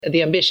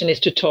The ambition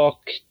is to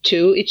talk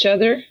to each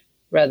other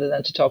rather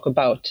than to talk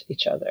about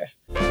each other.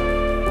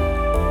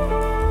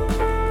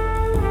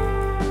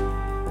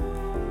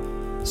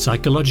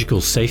 Psychological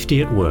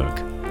Safety at Work,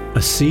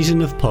 a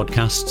season of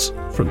podcasts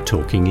from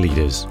Talking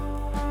Leaders.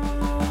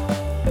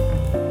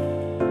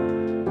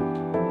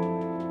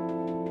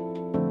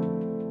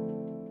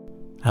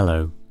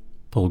 Hello,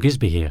 Paul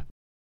Gisby here.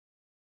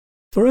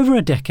 For over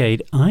a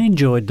decade, I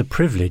enjoyed the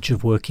privilege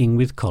of working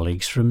with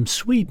colleagues from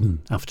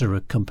Sweden after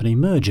a company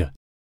merger.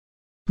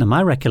 Now,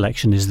 my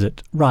recollection is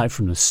that right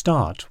from the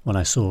start, when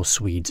I saw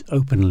Swedes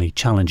openly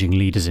challenging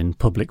leaders in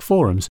public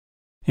forums,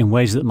 in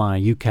ways that my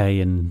UK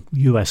and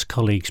US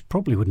colleagues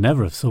probably would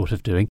never have thought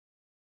of doing,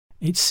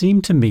 it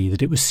seemed to me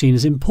that it was seen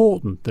as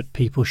important that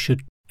people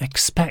should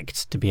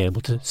expect to be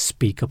able to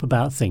speak up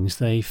about things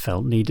they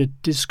felt needed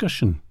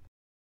discussion.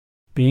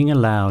 Being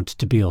allowed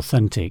to be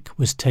authentic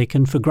was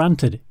taken for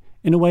granted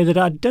in a way that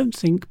I don't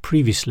think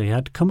previously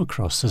had come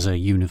across as a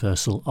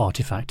universal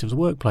artefact of the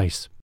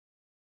workplace.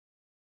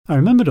 I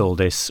remembered all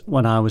this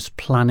when I was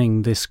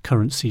planning this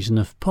current season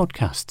of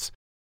podcasts,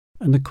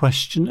 and the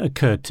question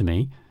occurred to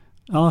me,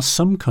 are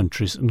some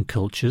countries and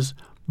cultures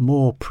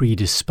more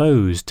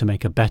predisposed to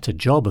make a better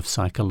job of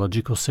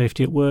psychological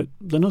safety at work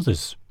than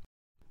others?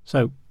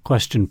 So,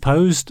 question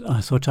posed, I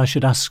thought I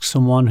should ask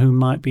someone who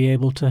might be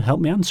able to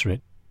help me answer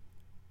it.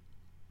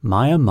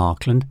 Maya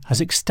Markland has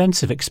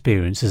extensive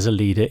experience as a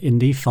leader in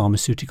the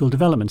pharmaceutical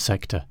development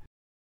sector.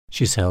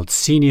 She's held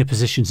senior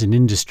positions in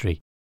industry,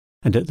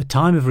 and at the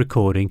time of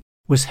recording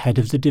was head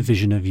of the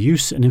Division of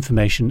Use and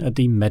Information at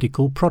the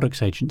Medical Products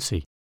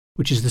Agency,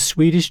 which is the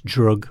Swedish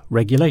drug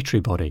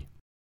regulatory body.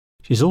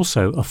 She's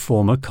also a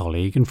former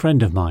colleague and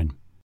friend of mine.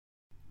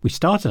 We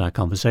started our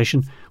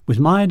conversation with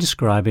Maya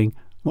describing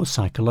what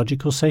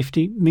psychological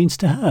safety means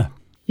to her.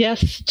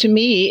 Yes, to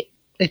me,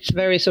 it's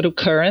very sort of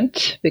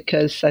current,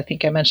 because I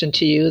think I mentioned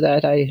to you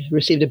that I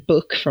received a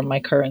book from my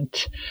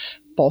current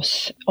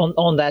boss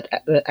on that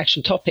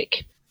actual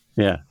topic.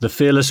 Yeah, The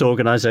Fearless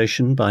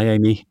Organization by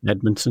Amy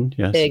Edmondson,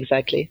 yes.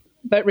 Exactly.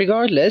 But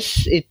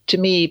regardless, to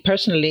me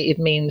personally, it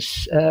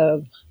means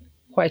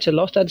quite a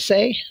lot, I'd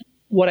say.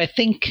 What I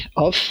think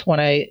of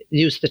when I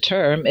use the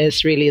term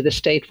is really the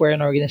state where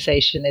an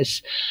organization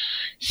is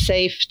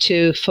safe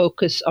to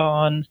focus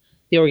on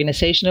the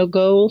organizational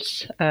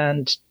goals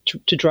and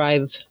to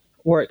drive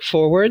work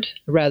forward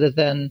rather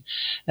than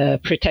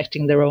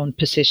protecting their own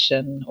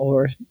position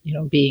or,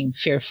 being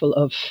fearful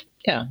of,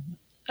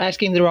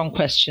 asking the wrong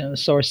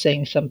questions or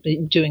saying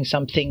something, doing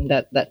something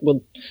that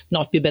will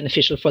not be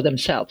beneficial for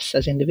themselves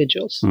as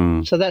individuals.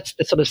 So that's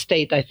the sort of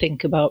state I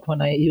think about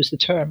when I use the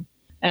term.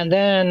 And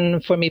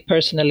then for me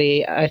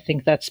personally, I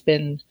think that's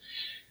been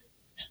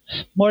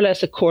more or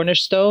less a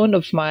cornerstone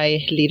of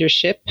my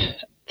leadership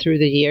through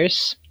the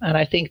years. And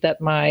I think that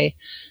my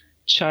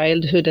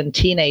childhood and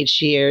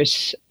teenage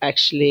years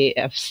actually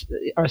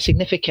are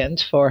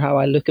significant for how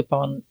I look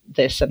upon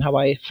this and how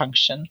I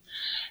function.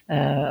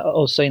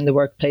 Also in the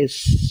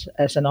workplace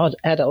as an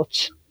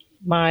adult.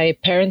 My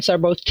parents are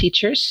both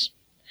teachers,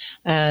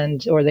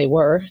 or they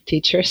were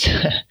teachers,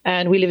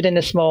 and we lived in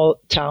a small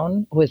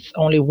town with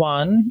only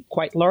one,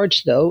 quite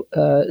large though,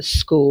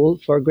 school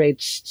for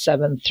grades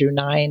 7 through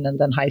 9, and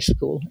then high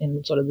school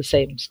in sort of the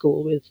same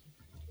school with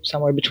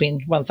somewhere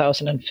between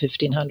 1,000 and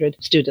 1,500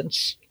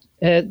 students.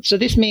 So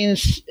this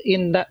means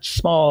in that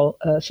small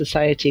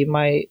society,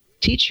 my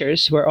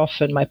teachers were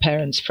often my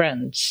parents'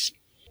 friends.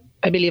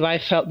 I believe I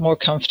felt more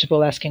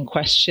comfortable asking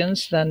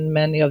questions than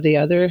many of the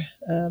other,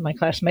 my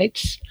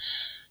classmates.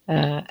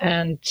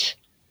 And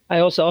I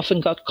also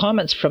often got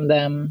comments from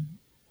them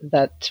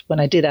that when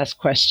I did ask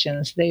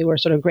questions, they were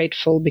sort of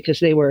grateful because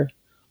they were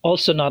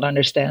also not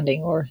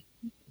understanding or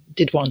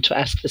did want to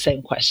ask the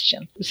same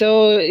question.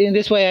 So in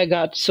this way, I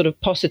got sort of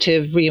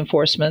positive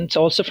reinforcement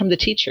also from the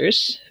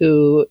teachers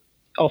who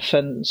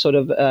often sort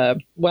of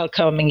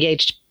welcome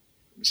engaged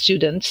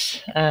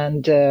students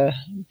and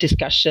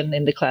discussion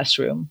in the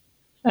classroom.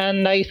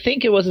 And I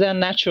think it was then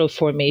natural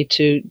for me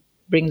to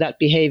bring that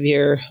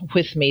behavior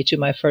with me to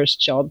my first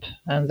job.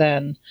 And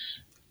then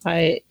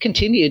I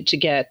continued to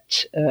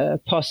get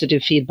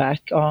positive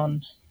feedback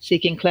on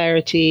seeking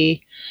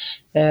clarity,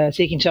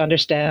 seeking to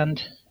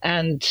understand,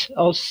 and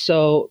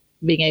also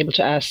being able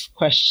to ask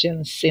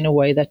questions in a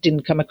way that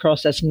didn't come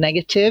across as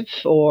negative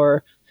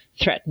or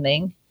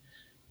threatening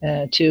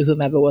to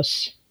whomever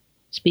was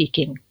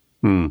speaking.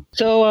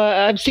 So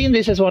I've seen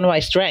this as one of my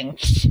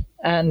strengths,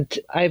 and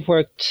I've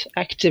worked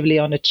actively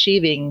on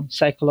achieving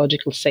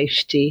psychological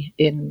safety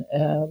in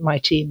my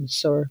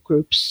teams or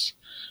groups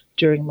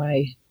during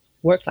my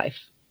work life.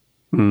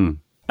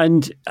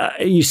 And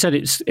you said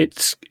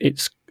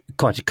it's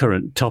quite a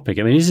current topic.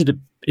 I mean, is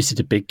it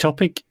a big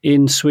topic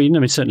in Sweden? I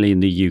mean, certainly in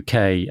the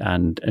UK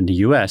and the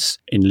US,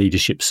 in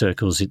leadership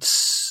circles,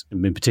 it's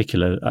in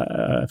particular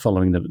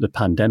following the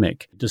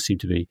pandemic. It does seem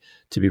to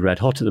be red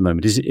hot at the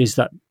moment. Is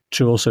that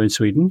true also in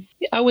Sweden?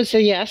 I would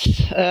say yes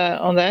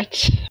on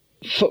that.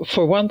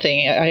 For one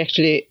thing, I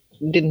actually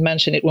didn't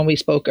mention it when we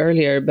spoke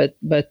earlier, but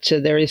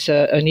there is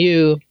a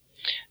new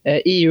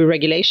EU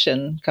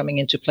regulation coming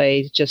into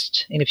play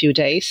just in a few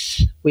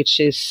days, which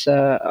is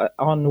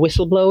on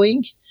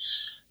whistleblowing.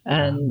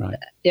 And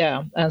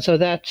and so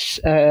that's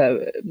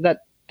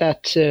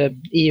that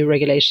EU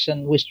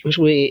regulation, which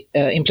we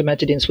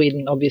implemented in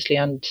Sweden, obviously,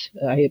 and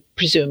I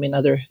presume in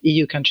other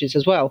EU countries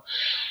as well.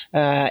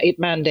 It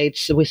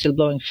mandates a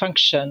whistleblowing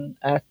function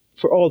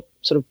for all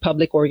sort of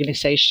public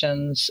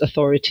organizations,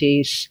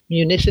 authorities,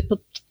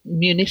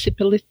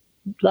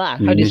 how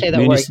do you say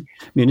that word?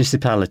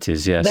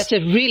 Municipalities, yes. That's a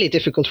really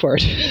difficult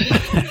word.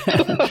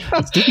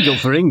 It's difficult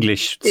for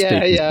English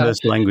speakers,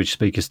 first language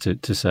speakers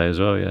to say as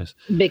well, yes.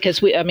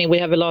 Because we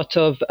have a lot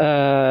of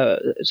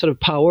sort of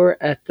power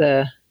at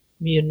the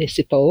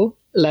municipal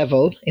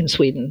level in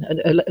Sweden.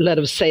 A lot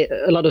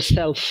of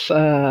self.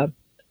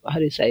 How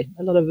do you say?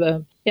 A lot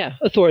of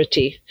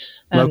authority.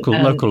 Local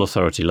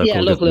authority.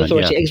 Local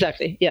authority. Yeah.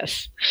 Exactly.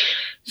 Yes.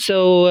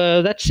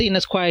 So that's seen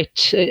as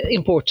quite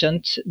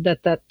important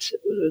that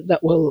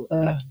will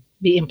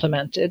be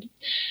implemented.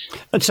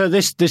 And so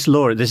this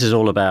law, this is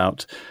all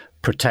about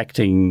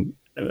protecting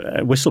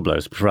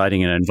whistleblowers,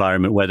 providing an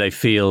environment where they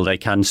feel they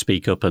can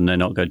speak up and they're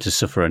not going to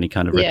suffer any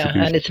kind of retribution.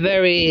 Yeah, and it's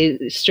very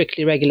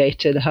strictly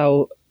regulated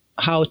how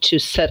to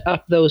set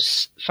up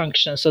those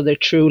functions so they're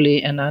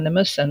truly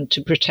anonymous and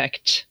to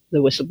protect the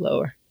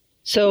whistleblower.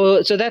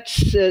 So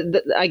that's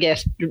I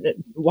guess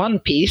one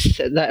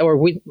piece of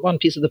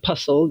the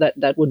puzzle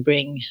that would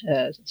bring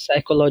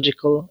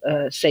psychological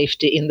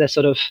safety in the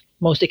sort of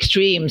most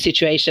extreme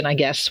situation, I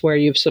guess, where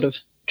you've sort of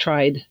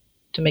tried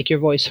to make your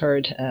voice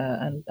heard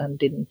and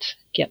didn't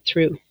get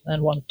through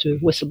and want to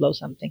whistleblow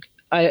something.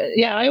 I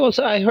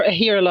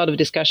hear a lot of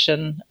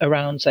discussion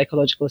around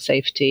psychological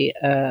safety,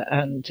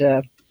 and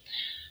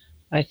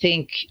I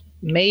think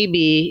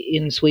maybe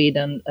in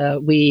Sweden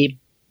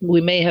we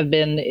may have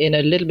been in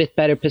a little bit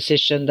better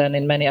position than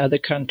in many other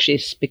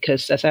countries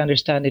because, as I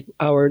understand it,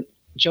 our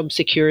job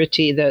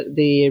security,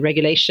 the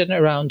regulation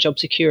around job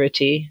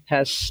security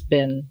has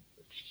been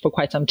for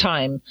quite some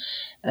time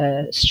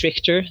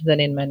stricter than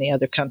in many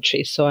other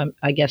countries. So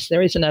I guess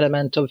there is an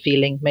element of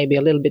feeling maybe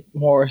a little bit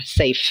more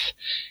safe.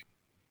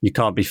 You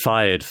can't be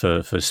fired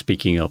for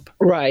speaking up.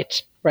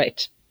 Right.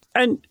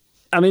 And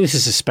I mean, this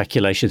is a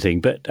speculation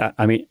thing, but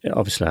I mean,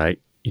 obviously,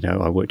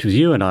 I worked with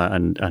you, and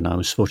I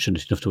was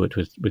fortunate enough to work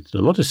with a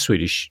lot of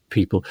Swedish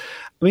people.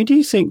 I mean, do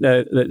you think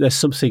that there's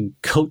something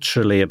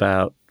culturally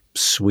about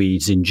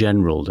Swedes in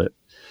general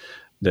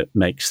that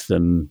makes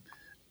them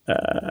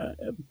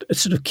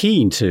sort of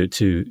keen to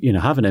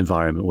have an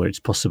environment where it's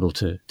possible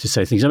to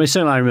say things? I mean,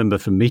 certainly I remember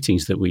from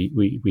meetings that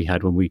we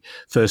had when we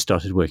first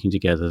started working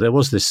together, there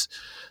was this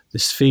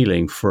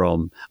feeling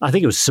from, I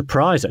think it was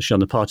surprise actually on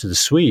the part of the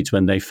Swedes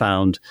when they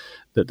found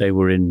that they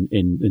were in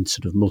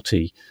sort of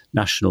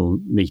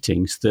multinational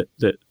meetings that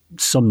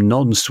some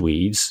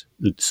non-Swedes,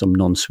 some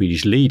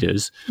non-Swedish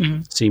leaders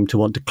seemed to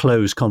want to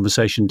close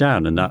conversation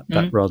down, and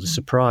that rather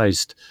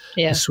surprised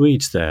the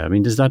Swedes there. I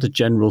mean, is that a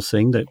general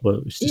thing that,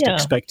 well, it's just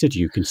expected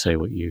you can say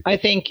what you I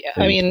think.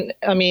 I mean,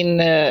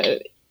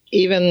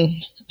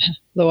 even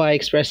though I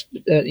expressed,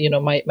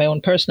 my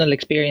own personal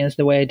experience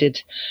the way I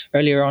did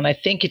earlier on, I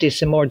think it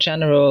is a more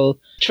general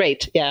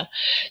trait,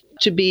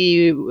 to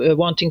be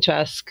wanting to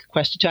ask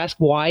questions, to ask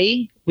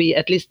why.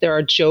 At least there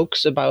are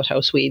jokes about how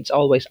Swedes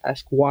always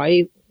ask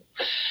why,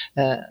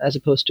 as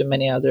opposed to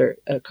many other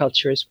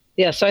cultures.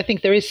 Yeah, so I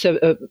think there is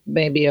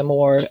maybe a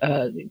more,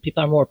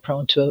 people are more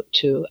prone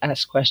to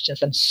ask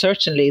questions. And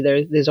certainly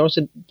there's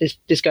also this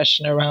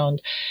discussion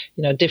around,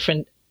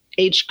 different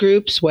age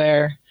groups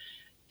where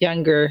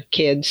younger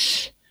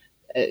kids,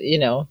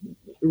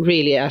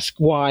 really ask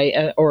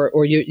why, or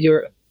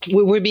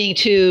we're being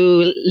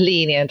too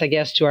lenient, I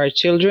guess, to our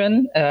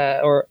children,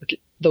 or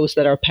those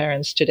that are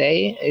parents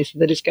today, is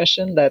the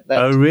discussion that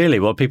oh, really?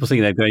 Well, people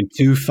think they're going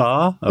too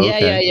far?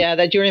 Okay. Yeah,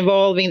 that you're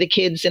involving the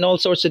kids in all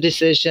sorts of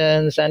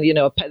decisions, and,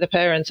 the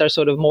parents are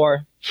sort of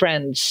more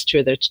friends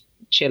to their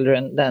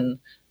children than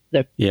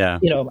they're,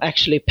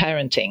 actually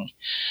parenting.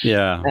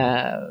 Yeah.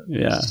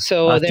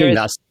 So I think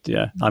that's,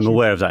 I'm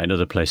aware of that in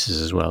other places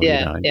as well.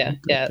 Yeah.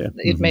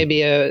 It may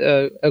be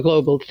a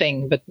global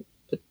thing, but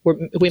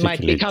we might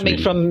be coming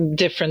from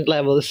different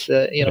levels,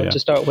 to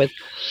start with.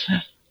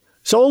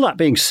 So all that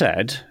being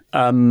said,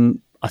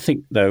 I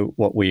think, though,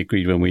 what we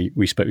agreed when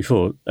we spoke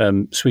before,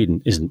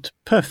 Sweden isn't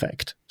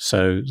perfect.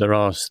 So there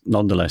are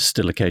nonetheless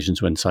still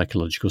occasions when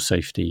psychological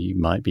safety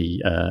might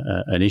be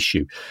an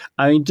issue.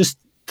 I mean, just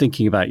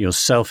thinking about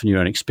yourself and your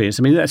own experience,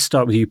 I mean, let's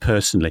start with you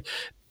personally.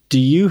 Do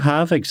you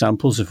have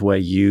examples of where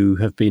you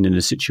have been in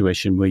a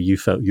situation where you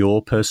felt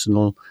your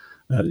personal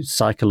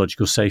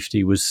psychological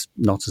safety was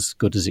not as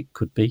good as it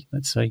could be,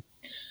 let's say?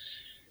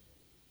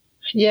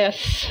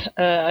 Yes,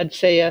 I'd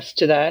say yes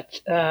to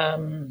that.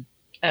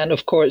 And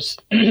of course,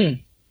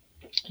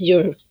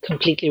 you're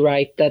completely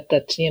right that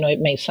it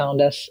may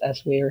sound as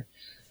we're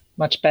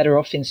much better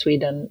off in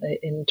Sweden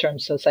in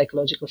terms of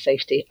psychological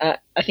safety.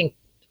 I think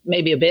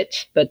maybe a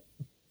bit, but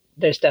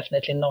there's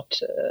definitely not,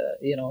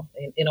 in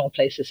all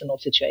places, in all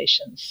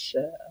situations,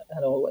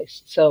 and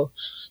always. So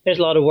there's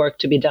a lot of work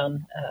to be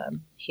done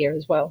here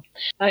as well.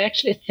 I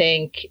actually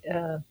think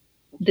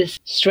this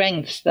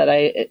strengths that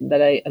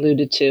I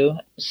alluded to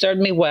served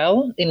me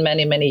well in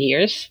many, many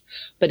years.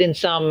 But in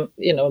some,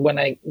 when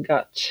I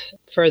got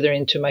further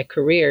into my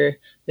career,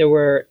 there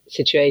were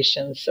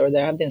situations, or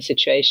there have been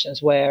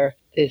situations where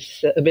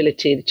this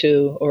ability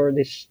to, or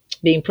this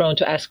being prone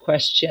to ask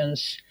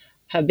questions,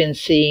 have been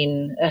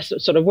seen as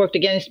sort of worked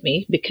against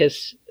me,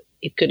 because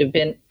it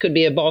could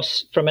be a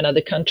boss from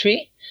another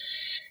country.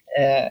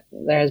 There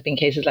has been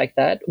cases like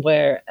that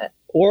where,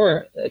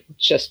 or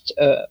just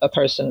a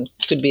person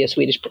could be a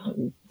Swedish,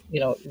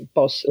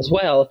 boss as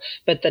well,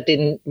 but that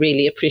didn't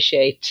really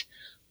appreciate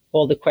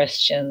all the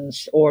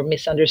questions or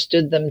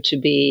misunderstood them to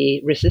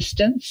be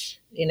resistance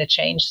in a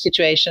change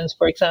situations,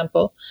 for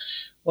example,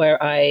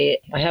 where I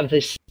have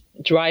this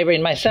driver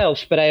in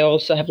myself, but I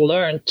also have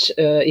learned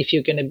if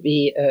you're going to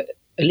be a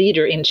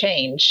leader in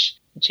change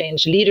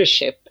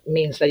leadership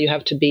means that you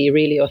have to be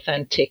really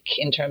authentic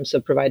in terms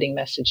of providing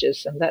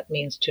messages. And that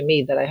means to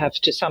me that I have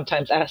to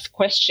sometimes ask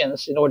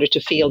questions in order to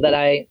feel that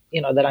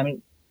that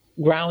I'm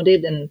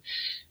grounded and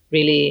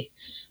really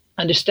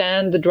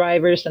understand the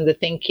drivers and the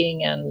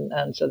thinking,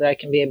 and so that I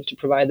can be able to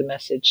provide the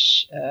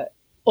message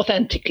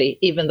authentically,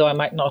 even though I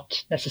might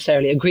not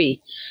necessarily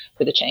agree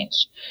with the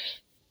change.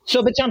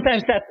 So, but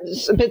sometimes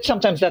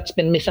that's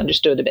been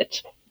misunderstood a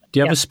bit. Do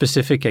you have a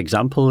specific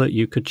example that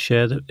you could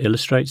share that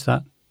illustrates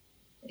that?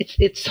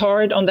 It's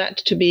hard on that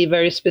to be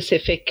very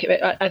specific.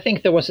 I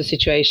think there was a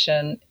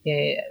situation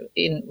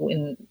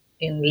in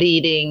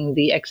leading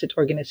the exit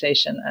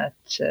organization at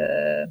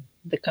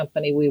the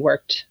company we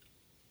worked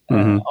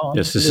on.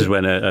 Yes, this is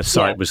when a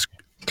site was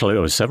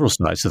or several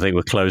sites, I think,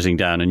 were closing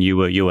down, and you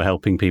were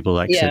helping people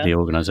exit the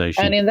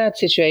organization. And in that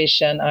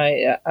situation,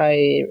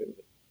 I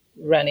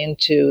ran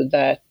into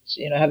that,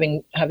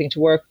 having to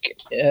work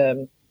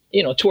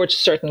towards a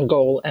certain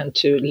goal, and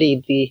to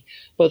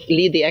both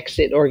lead the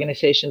exit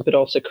organization, but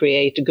also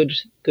create a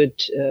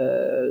good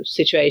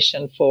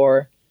situation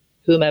for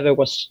whomever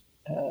was,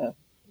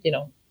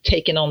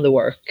 taking on the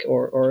work,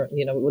 or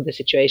with the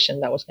situation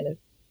that was going to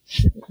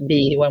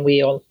be when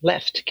we all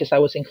left, because I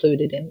was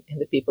included in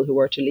the people who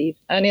were to leave.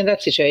 And in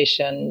that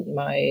situation,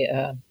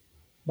 my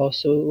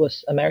boss, who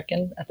was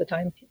American at the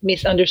time,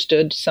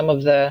 misunderstood some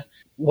of the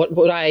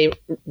what I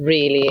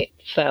really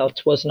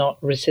felt was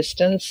not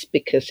resistance,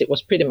 because it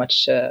was pretty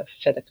much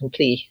fait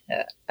accompli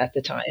at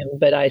the time.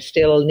 But I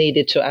still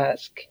needed to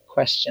ask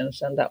questions,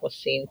 and that was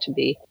seen to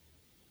be,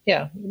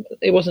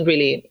 it wasn't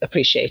really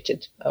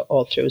appreciated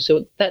all through.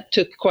 So that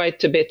took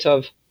quite a bit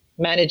of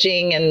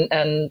managing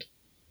and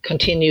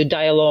continued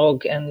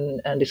dialogue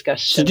and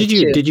discussion. So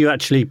did you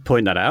actually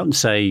point that out and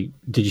say,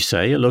 did you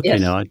say, look,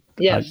 yes.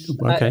 Yes.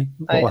 Okay.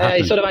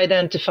 I sort of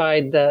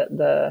identified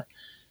the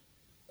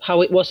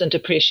how it wasn't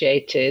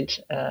appreciated,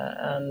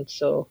 and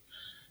so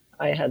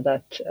I had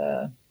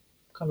that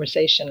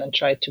conversation and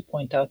tried to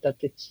point out that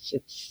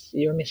it's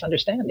your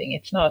misunderstanding.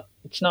 It's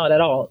not at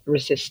all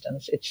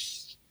resistance.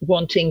 It's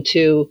wanting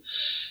to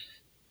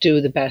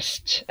do the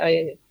best.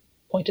 I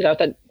pointed out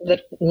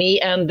that me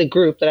and the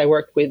group that I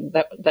worked with,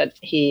 that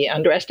he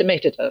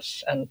underestimated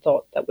us and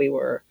thought that we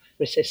were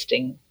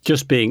resisting.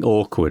 Just being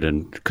awkward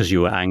and because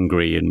you were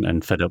angry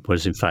and fed up,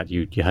 was in fact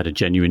you had a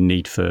genuine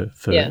need for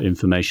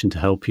information to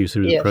help you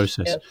through the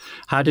process. Yes.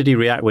 How did he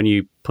react when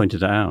you pointed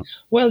that out?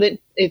 Well,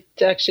 it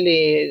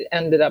actually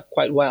ended up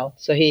quite well.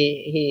 So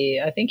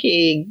I think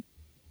he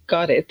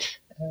got it.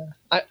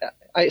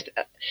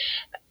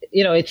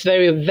 It's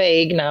very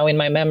vague now in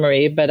my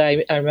memory, but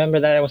I remember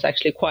that I was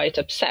actually quite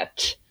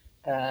upset,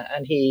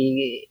 and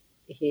he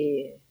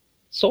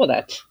saw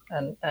that,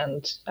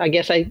 and I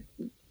guess I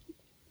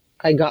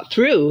got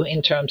through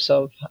in terms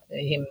of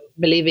him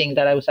believing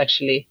that I was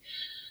actually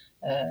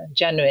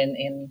genuine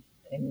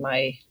in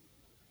my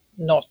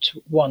not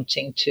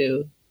wanting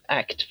to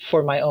act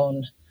for my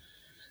own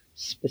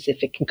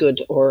specific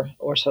good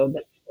or so,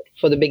 but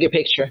for the bigger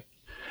picture.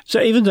 So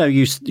even though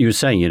you were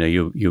saying,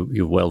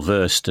 you're well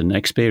versed and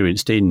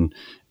experienced in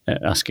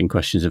asking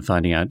questions and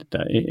finding out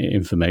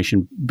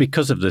information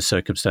because of the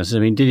circumstances, I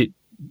mean, did it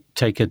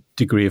take a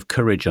degree of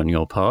courage on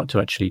your part to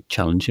actually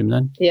challenge him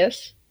then?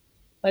 Yes,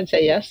 I'd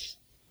say yes.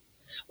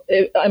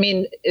 I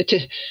mean,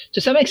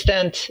 to some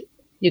extent,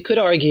 you could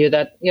argue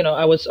that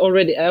I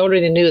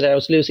already knew that I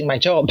was losing my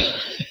job.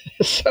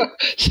 so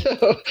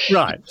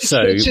right.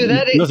 So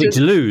nothing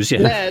to lose.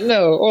 Yeah.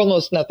 No,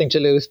 almost nothing to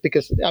lose,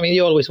 because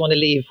you always want to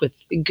leave with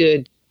a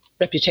good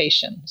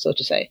reputation, so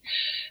to say.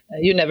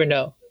 You never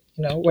know,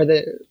 where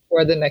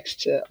the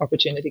next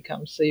opportunity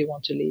comes. So you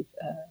want to leave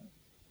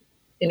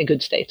in a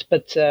good state.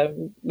 But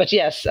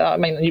yes,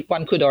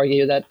 one could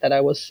argue that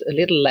I was I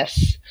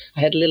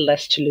had a little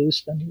less to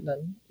lose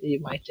than you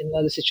might in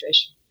another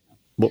situation.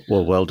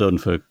 Well done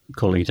for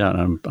calling it out.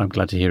 I'm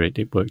glad to hear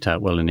it worked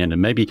out well in the end.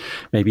 And maybe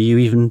you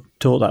even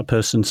taught that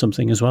person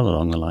something as well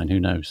along the line. Who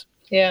knows?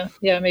 Yeah,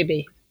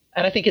 maybe.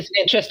 And I think it's an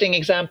interesting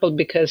example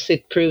because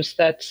it proves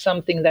that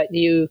something that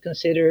you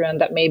consider and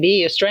that may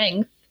be a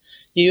strength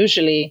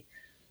usually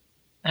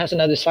has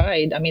another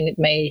side.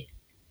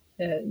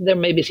 There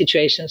may be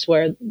situations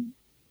where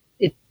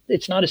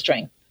it's not a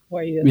strength,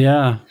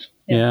 Yeah.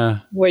 Yeah.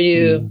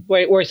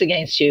 where it works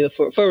against you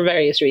for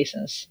various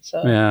reasons.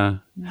 So yeah.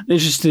 The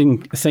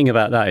interesting thing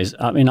about that is,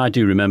 I mean, I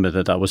do remember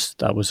that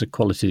was a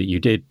quality that you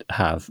did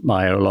have,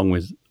 Maya, along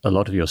with a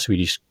lot of your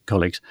Swedish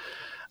colleagues.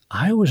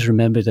 I always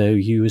remember, though,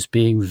 you as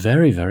being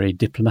very, very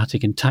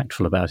diplomatic and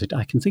tactful about it.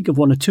 I can think of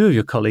one or two of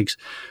your colleagues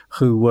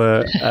who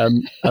were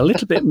a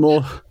little bit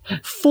more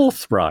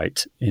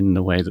forthright in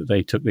the way that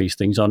they took these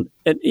things on.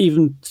 And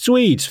even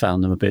Swedes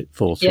found them a bit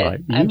forthright.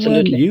 Yeah,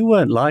 absolutely. You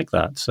weren't like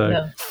that. So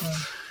no.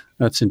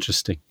 That's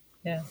interesting.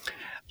 Yeah.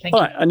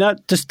 All right. And now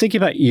just thinking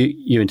about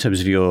you in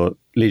terms of your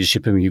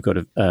leadership, I mean, you've got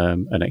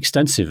an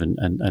extensive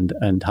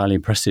and highly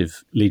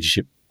impressive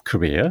leadership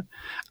career.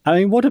 I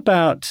mean, what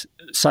about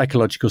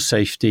psychological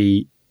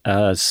safety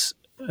as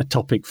a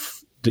topic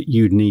that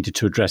you needed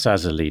to address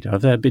as a leader?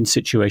 Have there been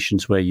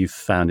situations where you've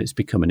found it's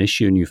become an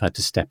issue and you've had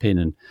to step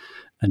in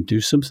and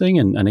do something?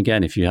 And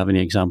again, if you have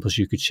any examples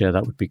you could share,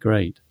 that would be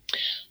great.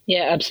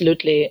 Yeah,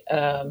 absolutely.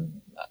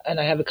 And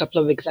I have a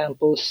couple of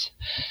examples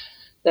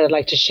that I'd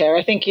like to share.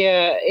 I think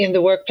in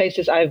the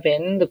workplaces I've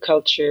been, the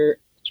culture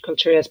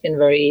has been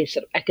very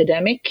sort of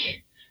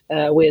academic,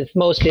 with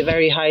mostly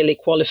very highly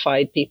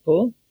qualified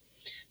people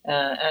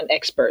and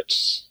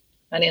experts.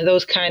 And in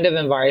those kind of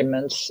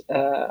environments,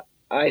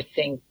 I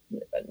think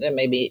it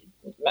may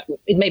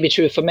be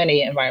true for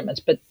many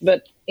environments, but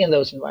in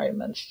those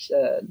environments,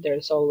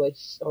 there's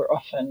always or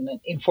often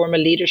an informal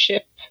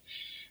leadership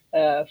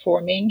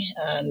forming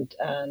and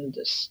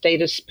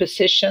status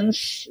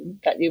positions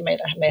that you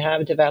may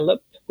have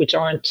developed, which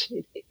it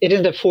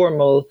isn't a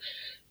formal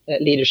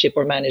leadership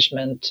or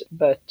management,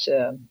 but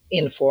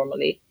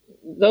informally.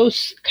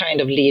 Those kind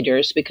of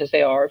leaders, because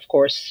they are, of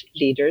course,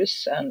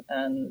 leaders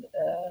and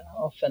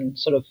often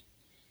sort of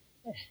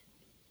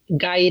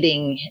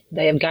they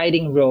have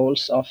guiding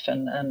roles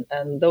often,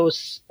 and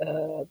those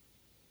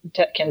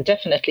can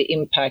definitely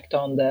impact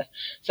on the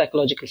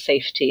psychological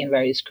safety in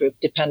various groups,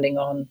 depending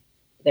on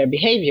their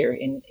behavior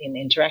in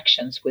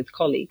interactions with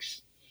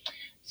colleagues.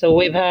 So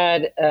we've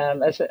had,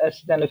 as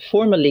then a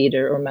formal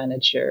leader or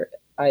manager,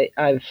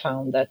 I've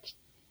found that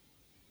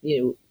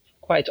you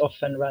quite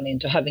often run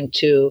into having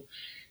to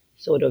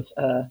sort of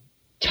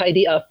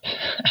tidy up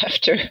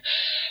after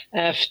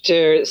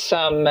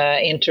some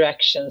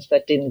interactions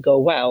that didn't go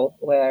well,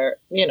 where,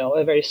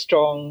 a very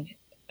strong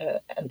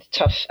and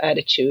tough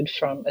attitude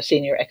from a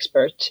senior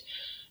expert,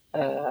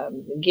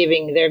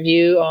 giving their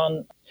view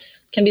on,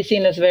 can be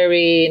seen as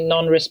very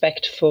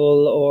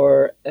non-respectful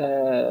or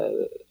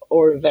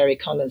very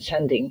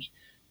condescending.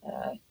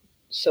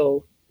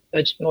 So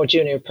a more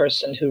junior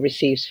person who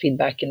receives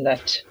feedback in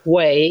that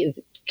way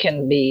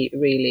can be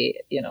really,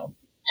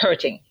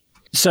 hurting.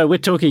 So we're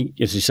talking,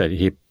 as you said,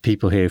 here,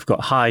 people here who've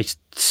got high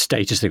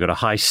status, they've got a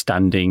high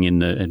standing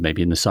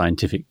maybe in the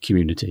scientific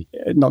community.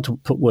 Not to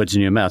put words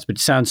in your mouth, but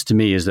it sounds to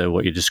me as though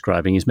what you're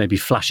describing is maybe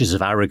flashes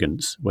of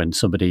arrogance when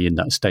somebody in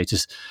that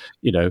status,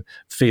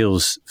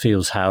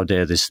 feels how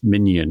dare this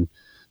minion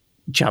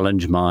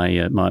challenge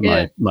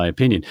my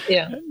opinion.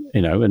 Yeah.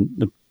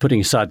 And putting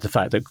aside the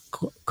fact that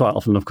quite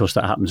often, of course,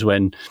 that happens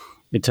when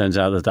it turns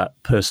out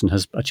that person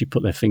has actually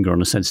put their finger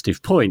on a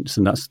sensitive point,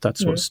 and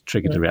that's what's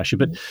triggered the reaction.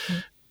 But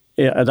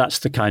yeah, that's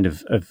the kind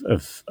of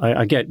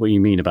I get what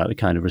you mean about the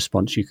kind of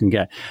response you can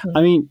get.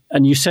 I mean,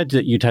 and you said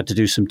that you'd had to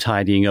do some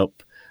tidying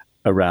up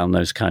around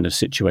those kind of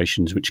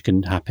situations, which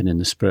can happen in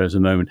the spur of the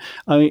moment.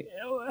 I mean,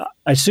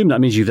 I assume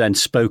that means you've then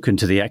spoken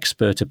to the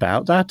expert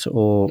about that,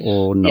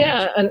 or not?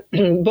 Yeah,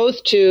 and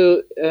both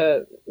to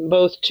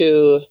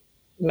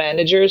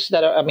managers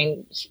that are, I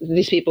mean,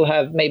 these people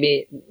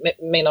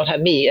may not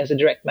have me as a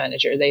direct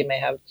manager. They may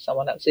have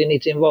someone else. So you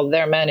need to involve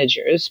their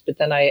managers, but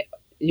then I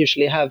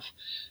usually have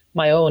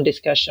my own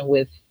discussion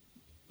with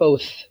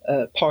both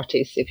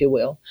parties, if you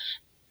will.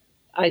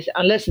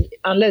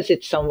 Unless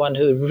it's someone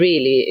who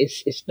really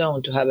is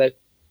known to have a,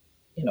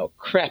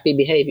 crappy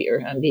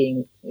behavior and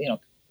being,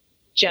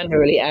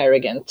 generally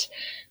arrogant.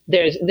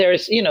 There's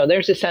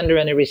a sender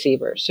and a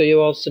receiver. So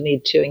you also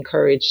need to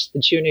encourage the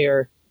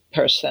junior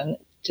person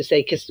to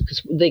say, because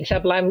the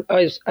example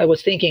I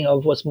was thinking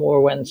of was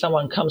more when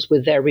someone comes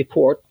with their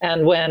report,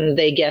 and when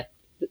they get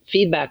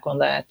feedback on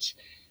that,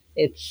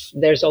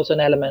 there's also an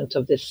element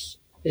of this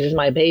is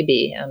my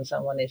baby, and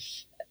someone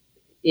is,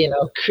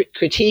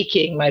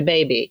 critiquing my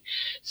baby.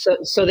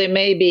 So there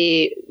may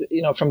be,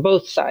 from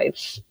both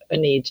sides, a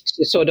need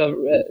to sort of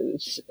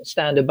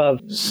stand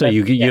above. So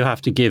you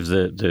have to give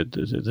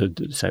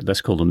the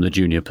let's call them the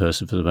junior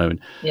person for the moment,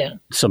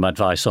 some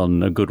advice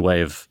on a good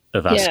way of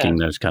asking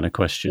those kind of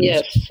questions.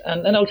 Yes,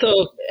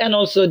 and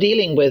also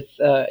dealing with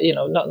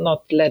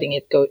not letting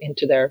it go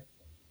into their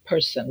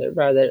person, but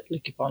rather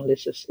look upon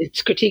this as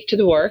it's critique to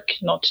the work,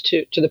 not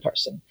to the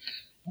person.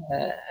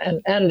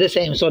 And the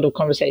same sort of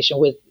conversation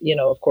with,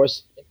 of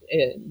course,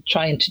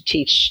 trying to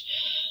teach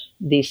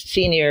these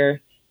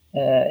senior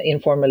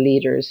informal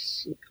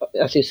leaders,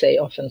 as you say,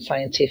 often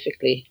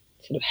scientifically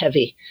sort of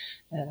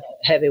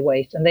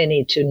heavyweight, and they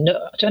need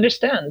to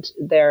understand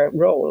their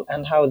role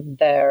and how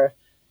the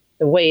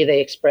way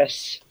they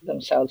express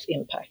themselves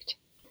impact.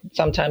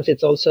 Sometimes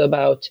it's also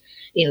about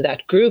in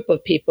that group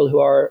of people who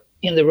are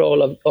in the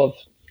role of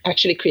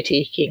actually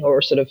critiquing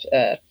or sort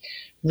of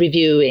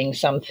reviewing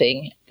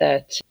something,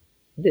 that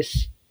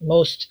this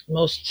most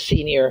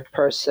senior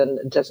person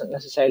doesn't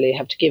necessarily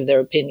have to give their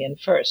opinion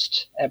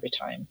first every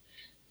time,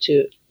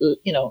 to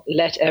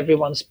let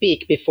everyone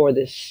speak before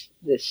this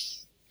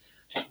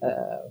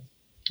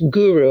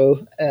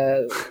guru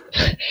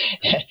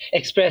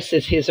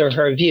expresses his or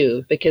her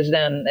view, because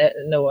then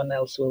no one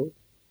else will,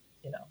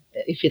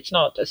 if it's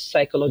not a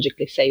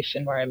psychologically safe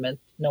environment,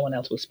 no one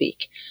else will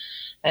speak.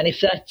 And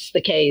if that's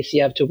the case,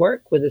 you have to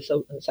work with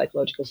the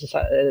psychological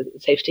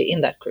safety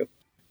in that group.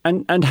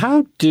 And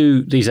how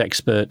do these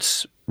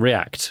experts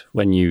react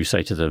when you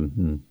say to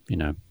them,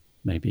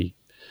 maybe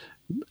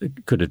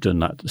could have done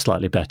that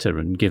slightly better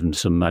and given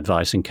some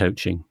advice and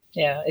coaching?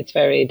 Yeah, it's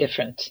very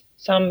different.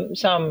 Some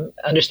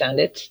understand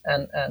it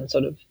and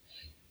sort of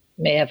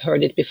may have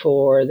heard it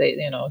before. They,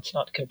 it's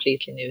not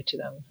completely new to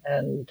them.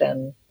 And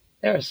then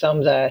there are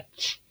some that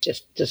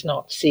just does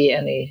not see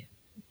any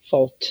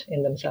fault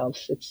in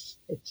themselves.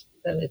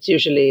 It's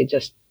usually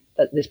just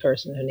that this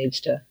person who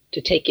needs to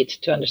take it,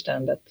 to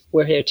understand that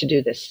we're here to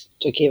do this,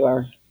 to give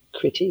our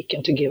critique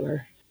and to give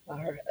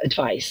our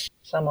advice.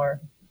 Some are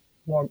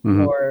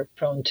more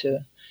prone to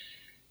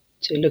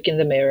look in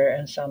the mirror,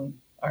 and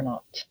some are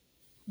not.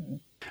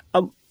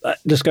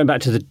 Just going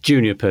back to the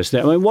junior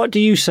person, what do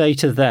you say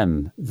to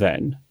them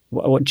then?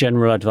 What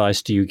general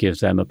advice do you give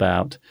them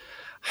about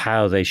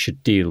how they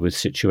should deal with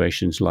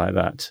situations like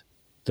that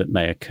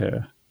may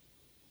occur?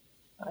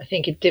 I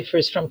think it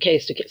differs from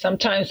case to case.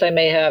 Sometimes I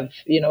may have,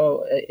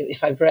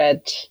 if I've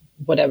read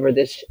whatever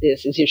this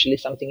is, it's usually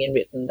something in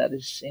written that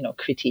is,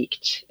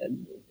 critiqued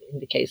in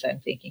the case I'm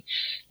thinking.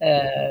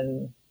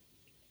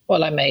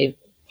 I may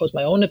put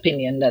my own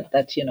opinion that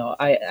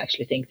I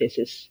actually think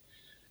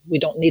we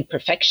don't need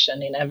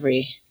perfection in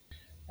every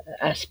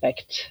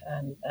aspect.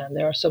 And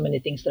there are so many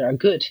things that are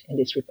good in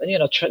this report.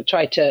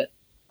 Try to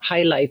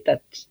highlight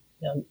that,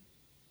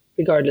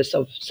 regardless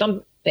of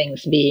some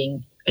things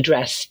being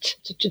addressed,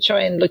 to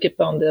try and look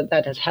upon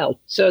that as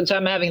help. So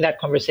I'm having that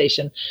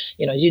conversation.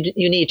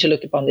 You need to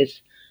look upon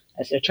this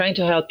as they're trying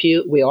to help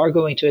you. We are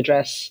going to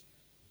address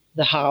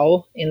the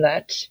how in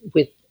that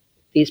with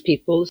these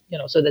people,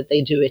 so that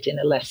they do it in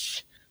a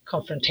less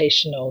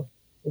confrontational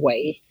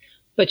way.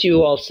 But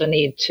you also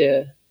need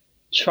to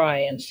try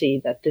and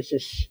see that this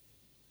is,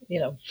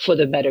 for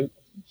the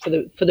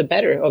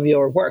better of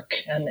your work,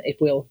 and it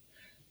will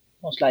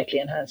most likely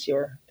enhance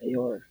your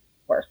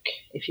work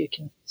if you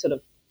can sort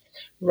of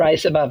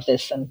rise above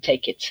this and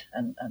take it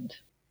and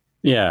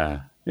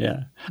yeah.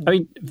 I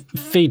mean,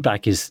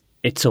 feedback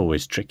it's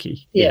always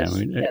tricky. Yes,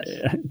 yes.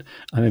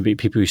 I remember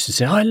people used to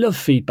say, I love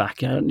feedback.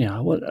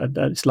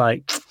 It's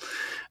like,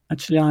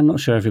 actually, I'm not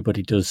sure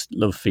everybody does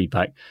love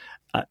feedback.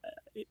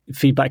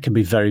 Feedback can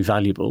be very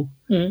valuable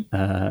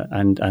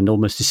and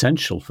almost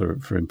essential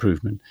for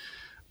improvement.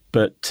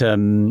 But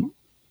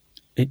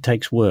it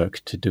takes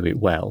work to do it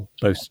well,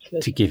 both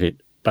Absolutely. To give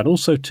it, but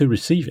also to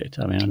receive it.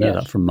 I mean, I know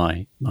that from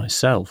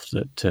myself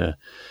that,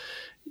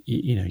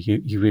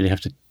 you really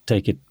have to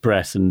take a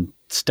breath and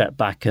step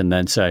back and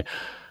then say,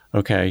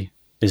 okay,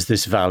 is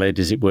this valid?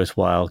 Is it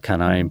worthwhile?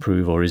 Can I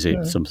improve? Or is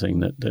it something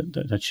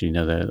that actually,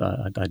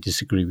 I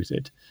disagree with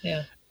it?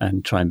 Yeah.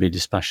 And try and be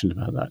dispassionate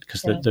about that,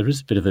 because there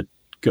is a bit of a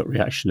gut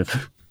reaction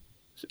of,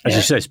 as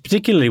you say,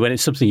 particularly when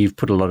it's something you've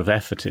put a lot of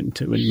effort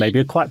into and maybe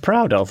are quite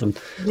proud of, and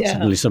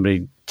suddenly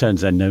somebody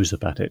turns their nose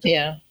up at it.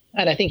 Yeah.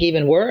 And I think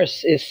even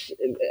worse is,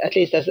 at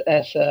least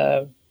as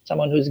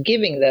someone who's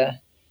giving the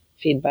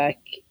feedback,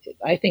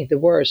 I think the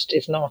worst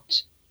is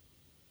not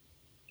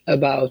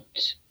about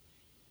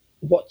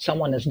what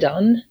someone has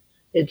done.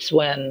 It's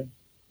when,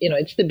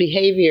 it's the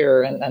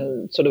behavior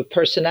and sort of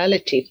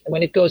personality,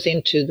 when it goes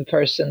into the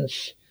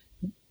person's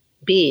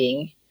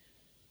being,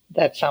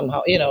 that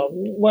somehow,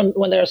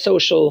 when there are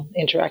social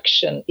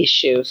interaction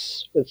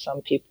issues with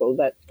some people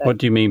that what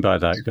do you mean by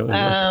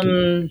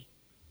that?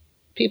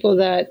 People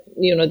that,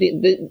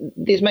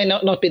 these may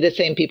not be the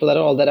same people at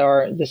all that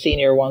are the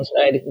senior ones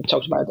that I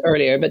talked about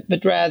earlier, but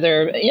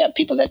rather,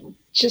 people that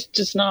just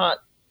does not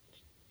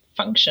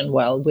function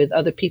well with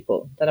other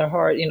people, that are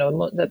hard,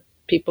 that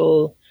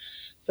people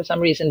for some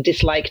reason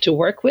dislike to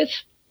work with.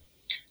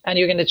 And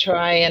you're going to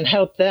try and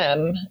help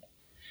them,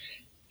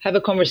 have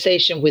a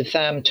conversation with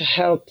them to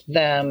help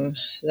them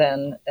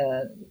then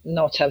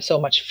not have so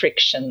much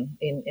friction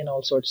in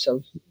all sorts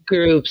of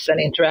groups and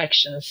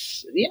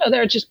interactions.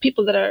 There are just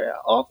people that are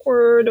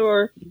awkward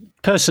or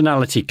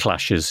personality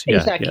clashes.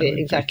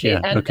 Exactly. Yeah,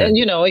 and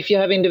if you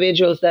have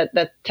individuals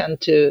that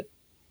tend to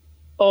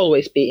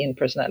always be in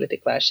personality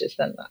clashes,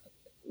 then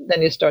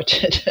you start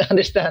to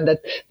understand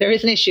that there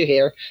is an issue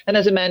here. And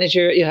as a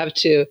manager, you have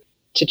to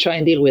try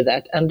and deal with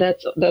that. And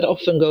that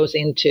often goes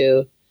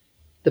into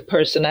the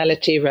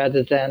personality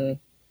rather than,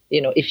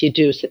 if you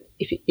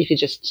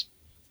just,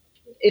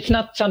 it's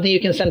not something you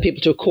can send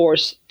people to a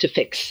course to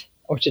fix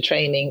or to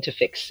training to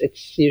fix.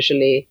 It's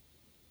usually,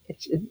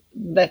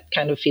 that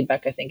kind of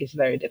feedback, I think, is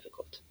very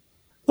difficult.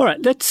 All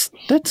right, let's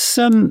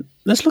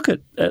look at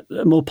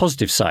a more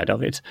positive side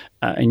of it,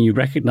 and you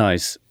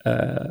recognise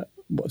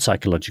what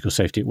psychological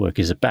safety at work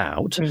is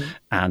about,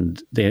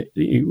 and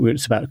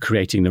it's about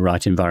creating the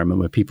right environment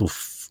where people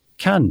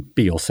can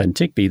be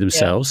authentic, be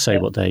themselves, say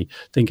what they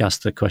think,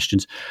 ask the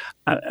questions.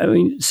 I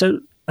mean, so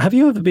have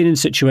you ever been in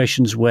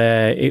situations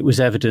where it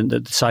was evident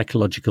that the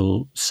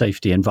psychological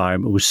safety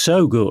environment was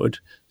so good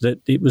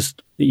that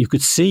you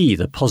could see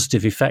the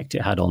positive effect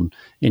it had on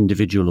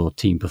individual or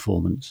team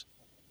performance?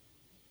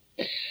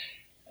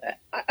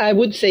 I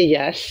would say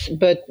yes,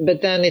 but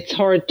then it's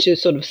hard to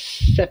sort of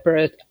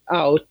separate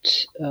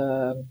out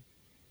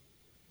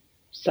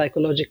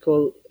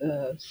psychological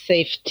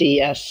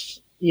safety as,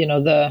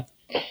 the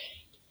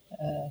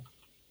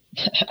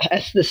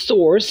as the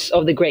source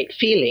of the great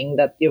feeling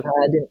that you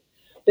had.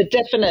 But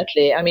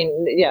definitely, I mean,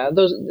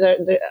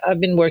 I've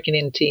been working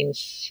in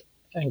teams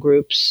and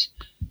groups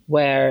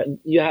where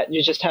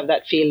you just have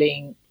that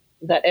feeling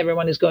that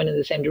everyone is going in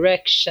the same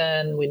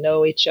direction. We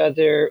know each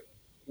other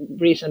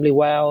reasonably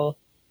well.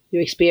 You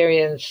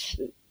experience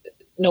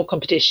no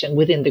competition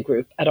within the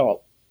group at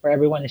all, where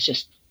everyone is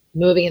just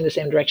moving in the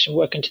same direction,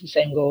 working to the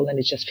same goal, and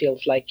it just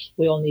feels like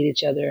we all need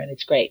each other, and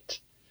it's great.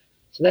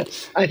 So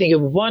that's, I think, a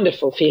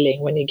wonderful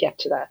feeling when you get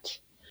to that.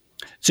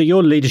 So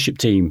your leadership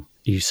team,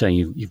 you're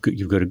saying you've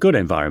got a good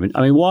environment.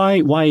 I mean,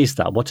 why is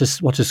that? What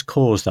has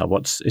caused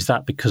that? Is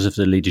that because of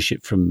the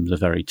leadership from the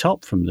very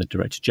top, from the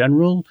Director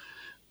General?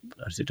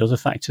 Is it other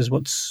factors?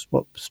 What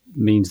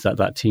means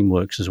that team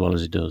works as well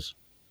as it does?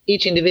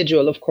 Each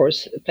individual, of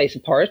course, plays a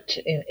part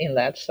in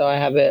that. So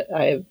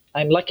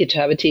I'm lucky to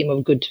have a team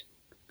of good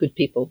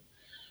people.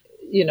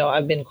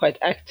 I've been quite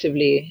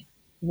actively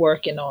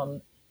working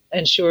on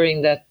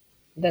ensuring that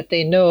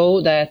they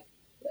know that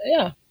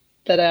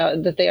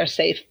they are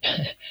safe,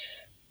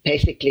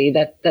 basically,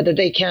 that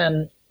they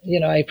can,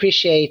 I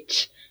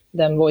appreciate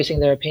them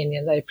voicing their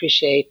opinions. I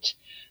appreciate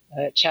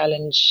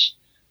challenge.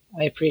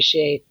 I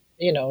appreciate,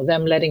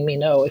 them letting me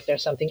know if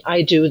there's something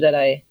I do that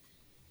I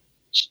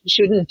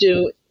shouldn't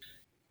do.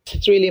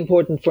 It's really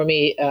important for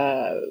me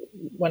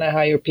when I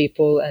hire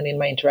people and in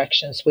my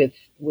interactions with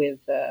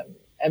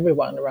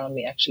everyone around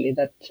me, actually,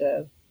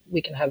 that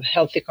we can have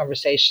healthy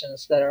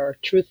conversations that are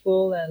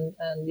truthful and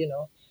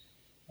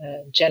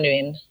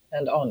genuine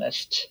and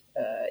honest,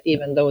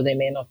 even though they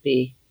may not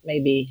be,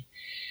 may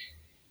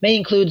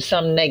include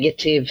some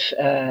negative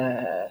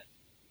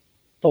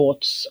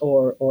thoughts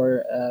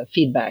or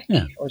feedback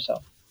or so.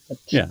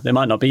 But, they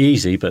might not be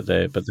easy, but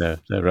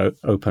they're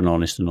open,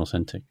 honest, and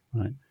authentic,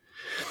 right?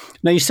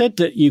 Now, you said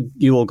that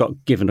you all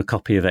got given a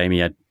copy of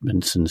Amy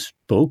Edmondson's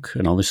book,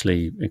 and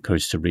obviously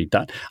encouraged to read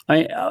that.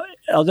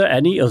 Are there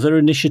any other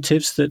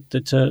initiatives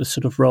that are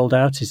sort of rolled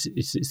out?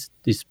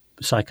 Is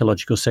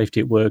psychological safety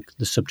at work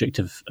the subject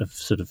of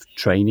sort of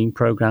training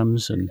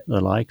programs and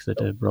the like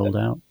that are rolled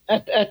out?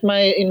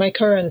 In my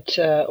current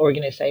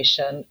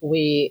organization,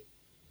 we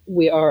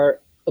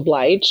are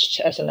obliged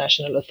as a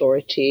national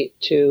authority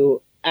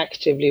to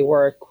actively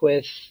work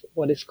with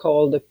what is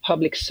called the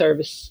Public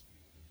Service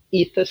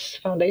Ethos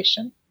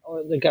Foundation,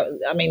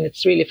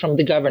 it's really from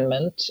the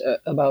government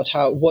about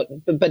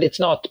but it's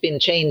not been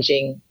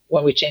changing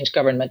when we change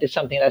government. It's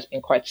something that's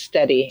been quite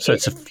steady. So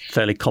it's a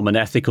fairly common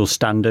ethical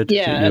standard.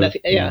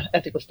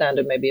 Ethical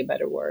standard may be a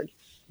better word.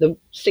 The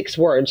 6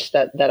 words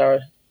that are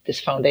this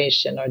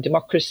foundation are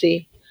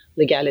democracy,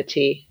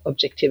 legality,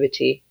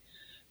 objectivity,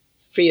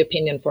 free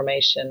opinion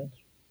formation,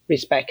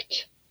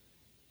 respect,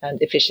 and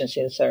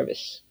efficiency in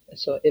service.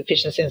 So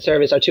efficiency in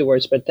service are 2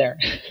 words, but they're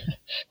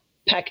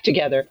packed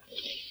together.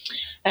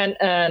 And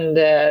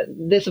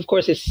this, of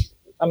course, is,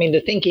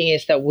 the thinking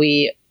is that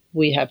we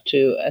have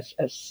to,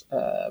 as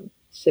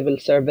civil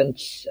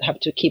servants, have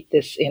to keep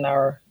this in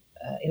our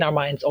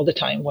minds all the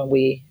time when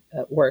we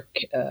work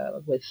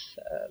with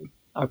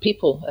our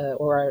people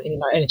or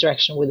in our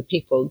interaction with the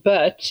people.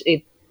 But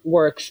it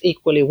works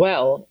equally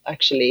well,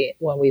 actually,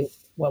 when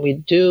we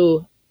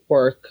do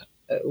work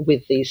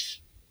with these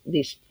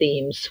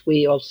themes.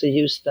 We also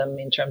use them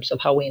in terms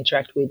of how we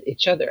interact with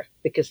each other,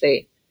 because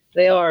they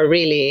are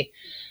really,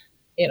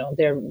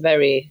 they're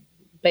very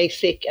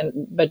basic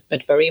but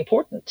very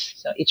important.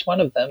 So each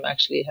one of them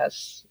actually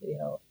has,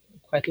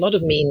 quite a lot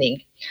of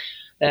meaning.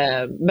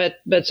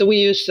 But so we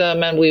use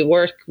them and we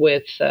work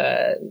with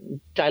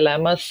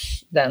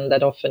dilemmas. Then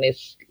that often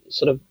is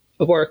sort of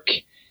a work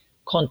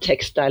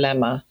context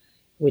dilemma,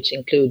 which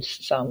includes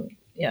some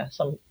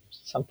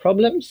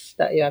problems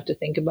that you have to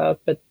think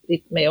about, but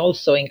it may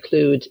also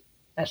include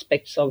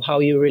aspects of how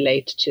you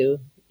relate to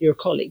your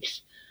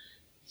colleagues.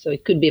 So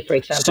it could be, for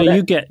example, so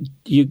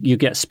you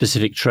get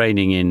specific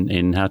training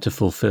in how to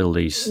fulfill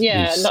these.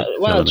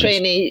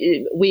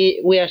 Training.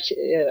 We actually,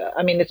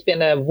 it's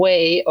been a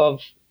way of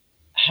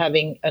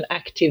having an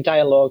active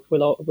dialogue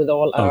with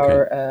all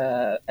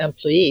our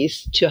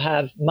employees to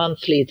have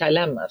monthly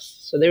dilemmas.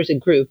 So there's a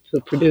group who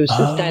produces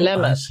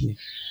dilemmas.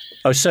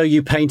 Oh, so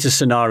you paint a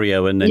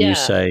scenario and then you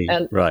say,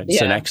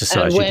 it's an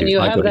exercise. And when you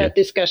have that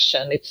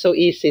discussion, it's so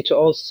easy to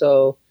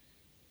also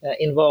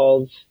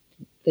involve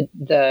the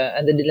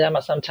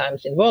dilemma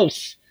sometimes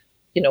involves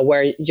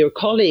where your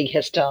colleague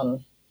has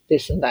done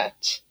this and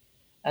that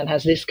and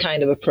has this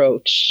kind of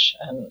approach,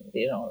 and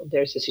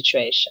there's a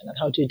situation, and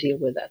how do you deal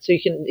with that? So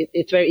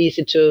it's very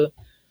easy to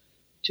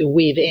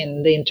weave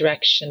in the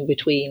interaction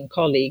between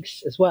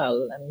colleagues as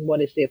well, and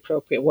what is the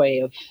appropriate way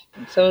of.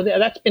 So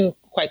that's been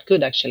quite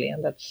good actually,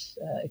 and that's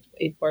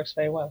it works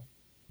very well.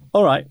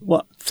 All right.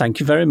 Well, thank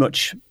you very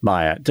much,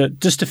 Maja.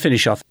 Just to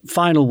finish off,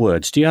 final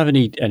words. Do you have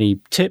any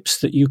tips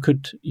that you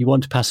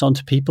want to pass on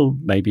to people,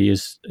 maybe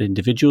as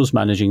individuals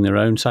managing their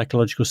own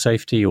psychological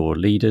safety or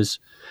leaders?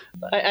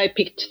 I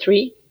picked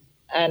 3,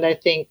 and I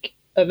think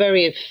a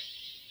very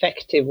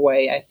effective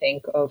way,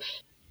 of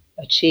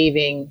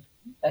achieving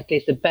at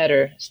least a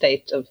better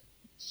state of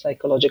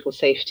psychological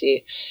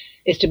safety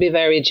is to be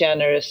very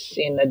generous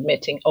in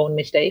admitting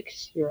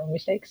your own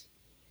mistakes.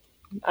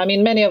 I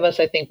mean, many of us,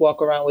 I think,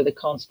 walk around with a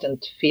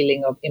constant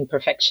feeling of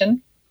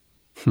imperfection,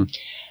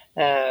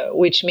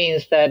 which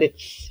means that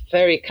it's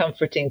very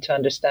comforting to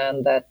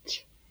understand that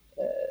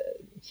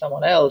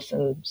someone else,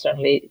 and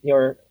certainly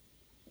your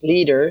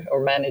leader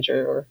or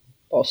manager or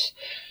boss,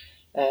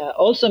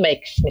 also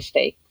makes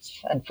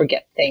mistakes and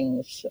forget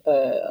things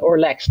or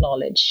lacks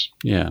knowledge.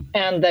 Yeah.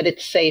 And that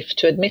it's safe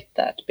to admit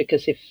that,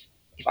 because if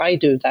I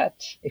do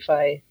that, if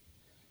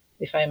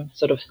I'm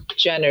sort of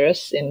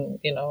generous in,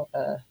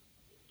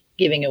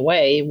 giving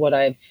away what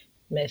I've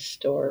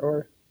missed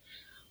or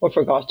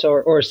forgot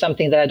or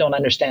something that I don't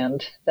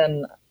understand,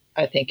 then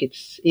I think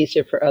it's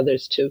easier for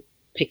others to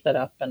pick that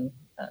up and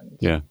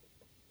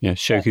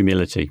show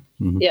humility.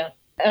 Mm-hmm. Yeah.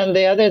 And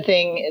the other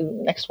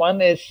thing, next one,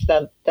 is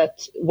that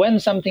when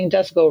something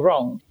does go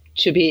wrong,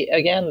 to be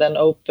again then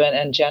open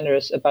and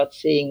generous about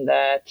seeing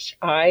that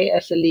I,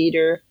 as a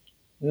leader,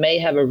 may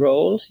have a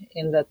role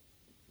in that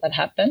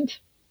happened.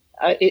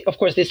 Of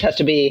course, this has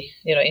to be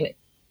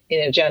in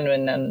a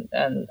genuine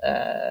and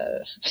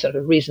sort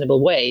of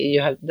reasonable way.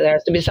 There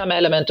has to be some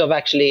element of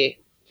actually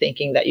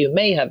thinking that you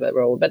may have a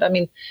role. But I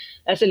mean,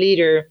 as a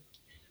leader,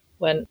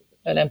 when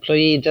an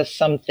employee does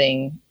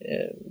something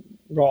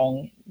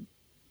wrong,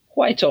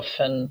 quite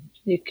often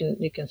you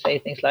can say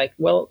things like,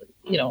 well,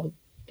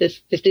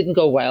 this didn't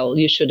go well.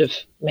 You should have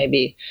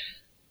maybe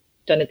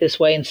done it this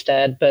way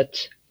instead.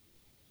 But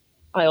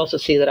I also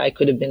see that I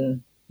could have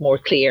been more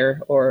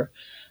clear, or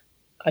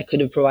I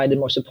could have provided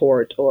more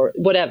support, or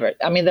whatever.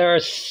 I mean, there are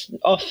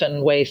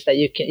often ways that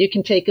you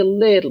can take a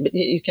little bit,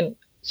 you can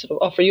sort of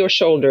offer your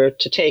shoulder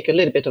to take a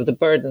little bit of the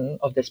burden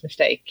of this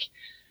mistake.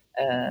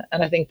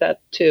 And I think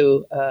that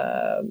too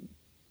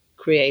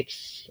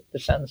creates the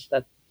sense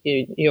that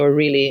you're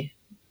really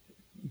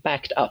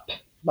backed up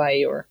by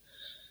your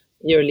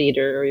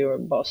leader or your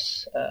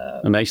boss.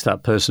 It makes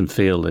that person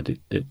feel that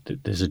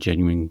there's a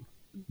genuine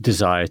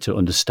desire to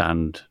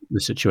understand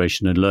the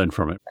situation and learn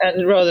from it.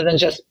 And rather than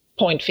just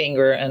point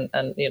finger and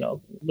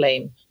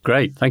blame.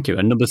 Great, thank you.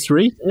 And number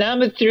 3?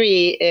 Number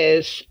 3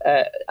 is,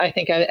 I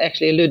think I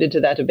actually alluded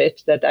to that a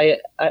bit, that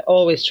I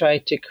always try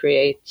to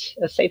create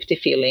a safety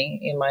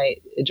feeling in my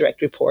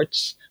direct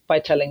reports by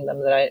telling them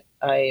that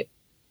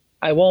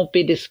I won't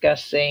be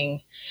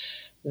discussing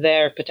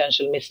their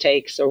potential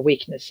mistakes or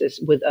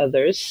weaknesses with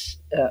others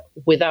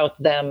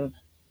without them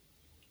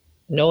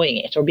knowing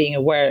it or being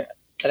aware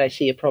that I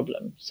see a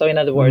problem. So in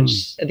other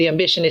words, the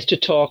ambition is to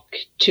talk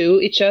to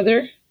each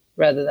other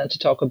rather than to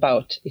talk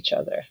about each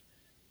other.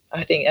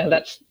 I think, and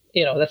that's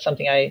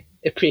something I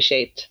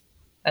appreciate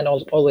and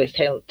always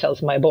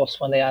tells my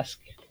boss when they ask,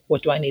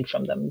 what do I need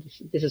from them?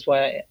 This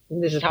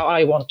is how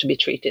I want to be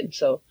treated.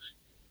 So.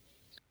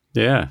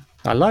 Yeah.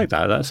 I like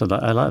that.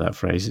 I like that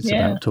phrase. It's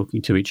about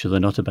talking to each other,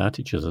 not about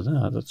each other.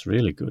 That's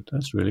really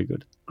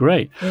good.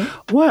 Great.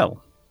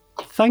 Well,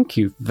 thank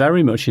you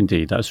very much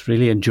indeed. That's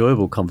really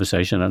enjoyable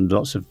conversation and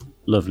lots of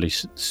lovely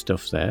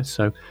stuff there.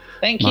 So,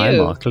 thank you, Maja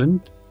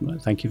Marklund.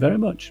 Thank you very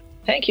much.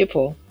 Thank you,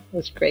 Paul. It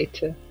was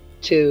great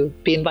to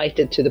be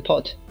invited to the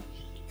pod.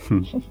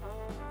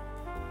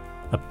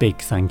 A big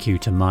thank you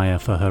to Maja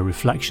for her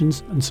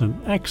reflections and some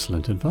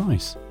excellent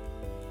advice.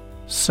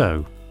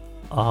 So,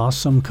 are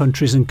some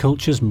countries and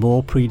cultures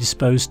more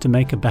predisposed to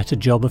make a better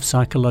job of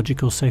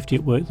psychological safety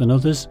at work than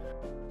others?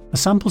 A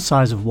sample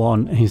size of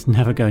 1 is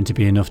never going to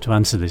be enough to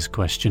answer this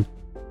question.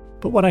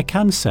 But what I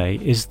can say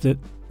is that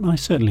I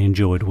certainly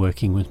enjoyed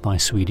working with my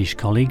Swedish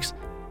colleagues,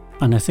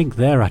 and I think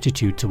their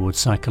attitude towards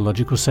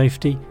psychological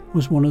safety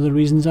was one of the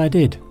reasons I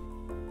did.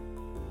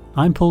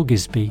 I'm Paul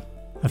Gisby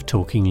of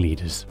Talking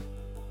Leaders.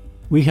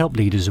 We help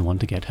leaders who want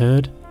to get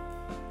heard,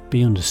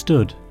 be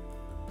understood,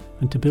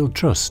 and to build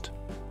trust.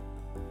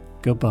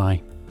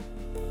 Goodbye.